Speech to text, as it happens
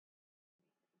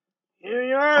Here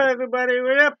you are, everybody.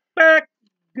 We're back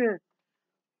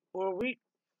for week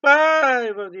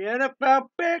 5 of the NFL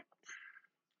pick.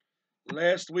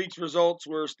 Last week's results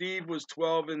were Steve was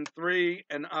 12-3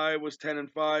 and I was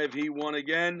 10-5. He won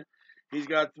again. He's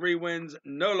got 3 wins,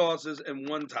 no losses, and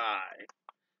 1 tie.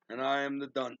 And I am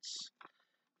the dunce.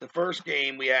 The first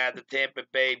game we had the Tampa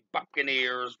Bay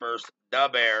Buccaneers versus the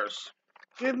Bears.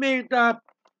 Give me the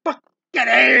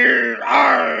Buccaneers.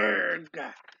 Arg!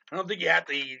 I don't think you have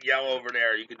to yell over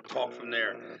there. You can talk from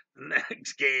there.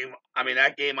 Next game,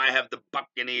 that game I have the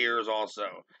Buccaneers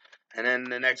also. And then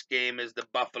the next game is the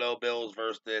Buffalo Bills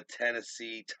versus the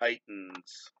Tennessee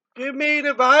Titans. Give me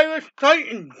the Virus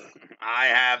Titans. I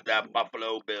have the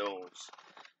Buffalo Bills.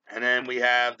 And then we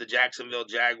have the Jacksonville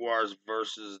Jaguars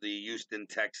versus the Houston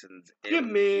Texans. Give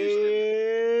me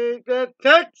Houston. the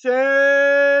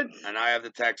Texans. And I have the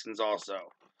Texans also.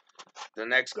 The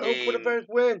next Go game, for the first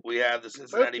win. we have the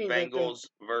Cincinnati Teams, Bengals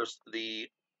versus the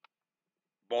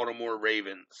Baltimore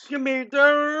Ravens. Give me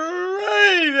the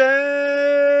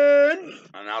Ravens.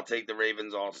 And I'll take the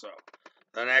Ravens also.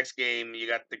 The next game, you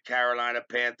got the Carolina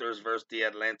Panthers versus the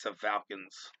Atlanta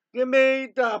Falcons. Give me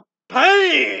the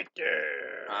Panthers.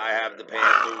 I have the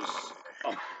Panthers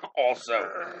also.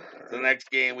 The next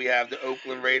game, we have the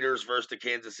Oakland Raiders versus the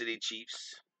Kansas City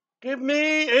Chiefs. Give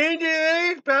me Andy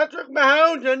Reid, Patrick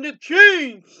Mahomes, and the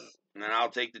Chiefs. And I'll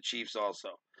take the Chiefs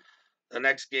also. The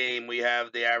next game, we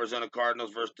have the Arizona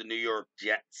Cardinals versus the New York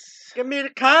Jets. Give me the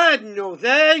Cardinals,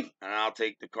 eh? And I'll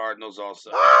take the Cardinals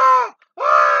also.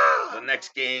 The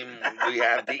next game, we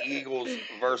have the Eagles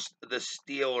versus the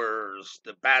Steelers.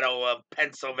 The Battle of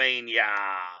Pennsylvania.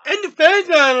 And the fans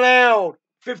are loud.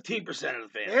 15% of the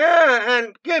fans. Yeah,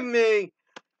 and give me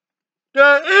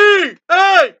the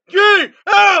E-A-G-L-E-S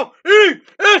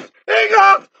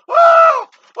Eagles. Oh!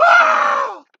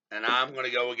 Oh! And I'm going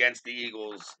to go against the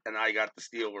Eagles, and I got the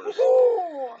Steelers.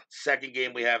 Oh! Second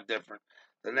game, we have different.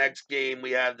 The next game,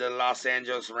 we have the Los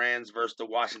Angeles Rams versus the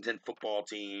Washington Football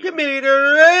Team. Give me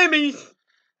the Rams.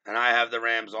 And I have the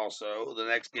Rams also. The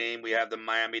next game, we have the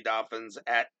Miami Dolphins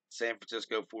at San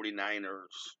Francisco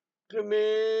 49ers. Give me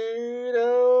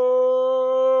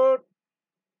the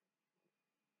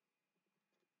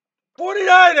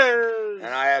 49ers.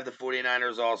 And I have the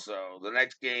 49ers also. The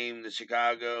next game, the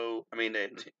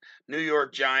New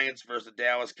York Giants versus the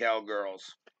Dallas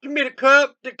Cowgirls. Give me the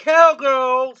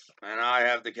Cowgirls. And I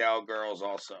have the Cowgirls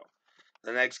also.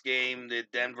 The next game, the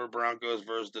Denver Broncos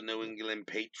versus the New England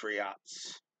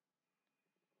Patriots.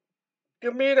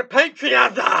 Give me the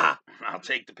Patriots. I'll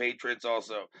take the Patriots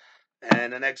also.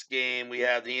 And the next game, we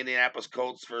have the Indianapolis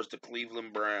Colts versus the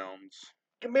Cleveland Browns.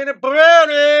 Give me the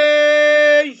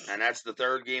Brownies. And that's the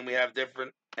third game we have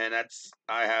different. And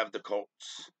I have the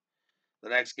Colts. The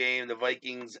next game, the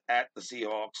Vikings at the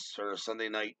Seahawks for a Sunday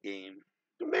night game.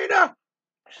 Give me the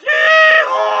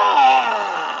Seahawks.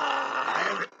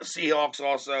 Seahawks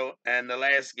also. And the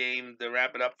last game to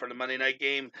wrap it up for the Monday night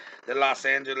game, the Los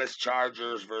Angeles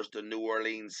Chargers versus the New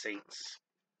Orleans Saints.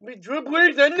 Me Drew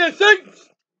Brees and the Saints.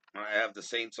 I have the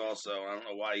Saints also. I don't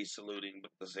know why he's saluting,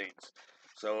 but the Saints.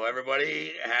 So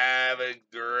everybody have a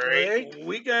great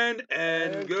weekend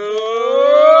and go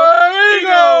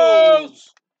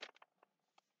Eagles!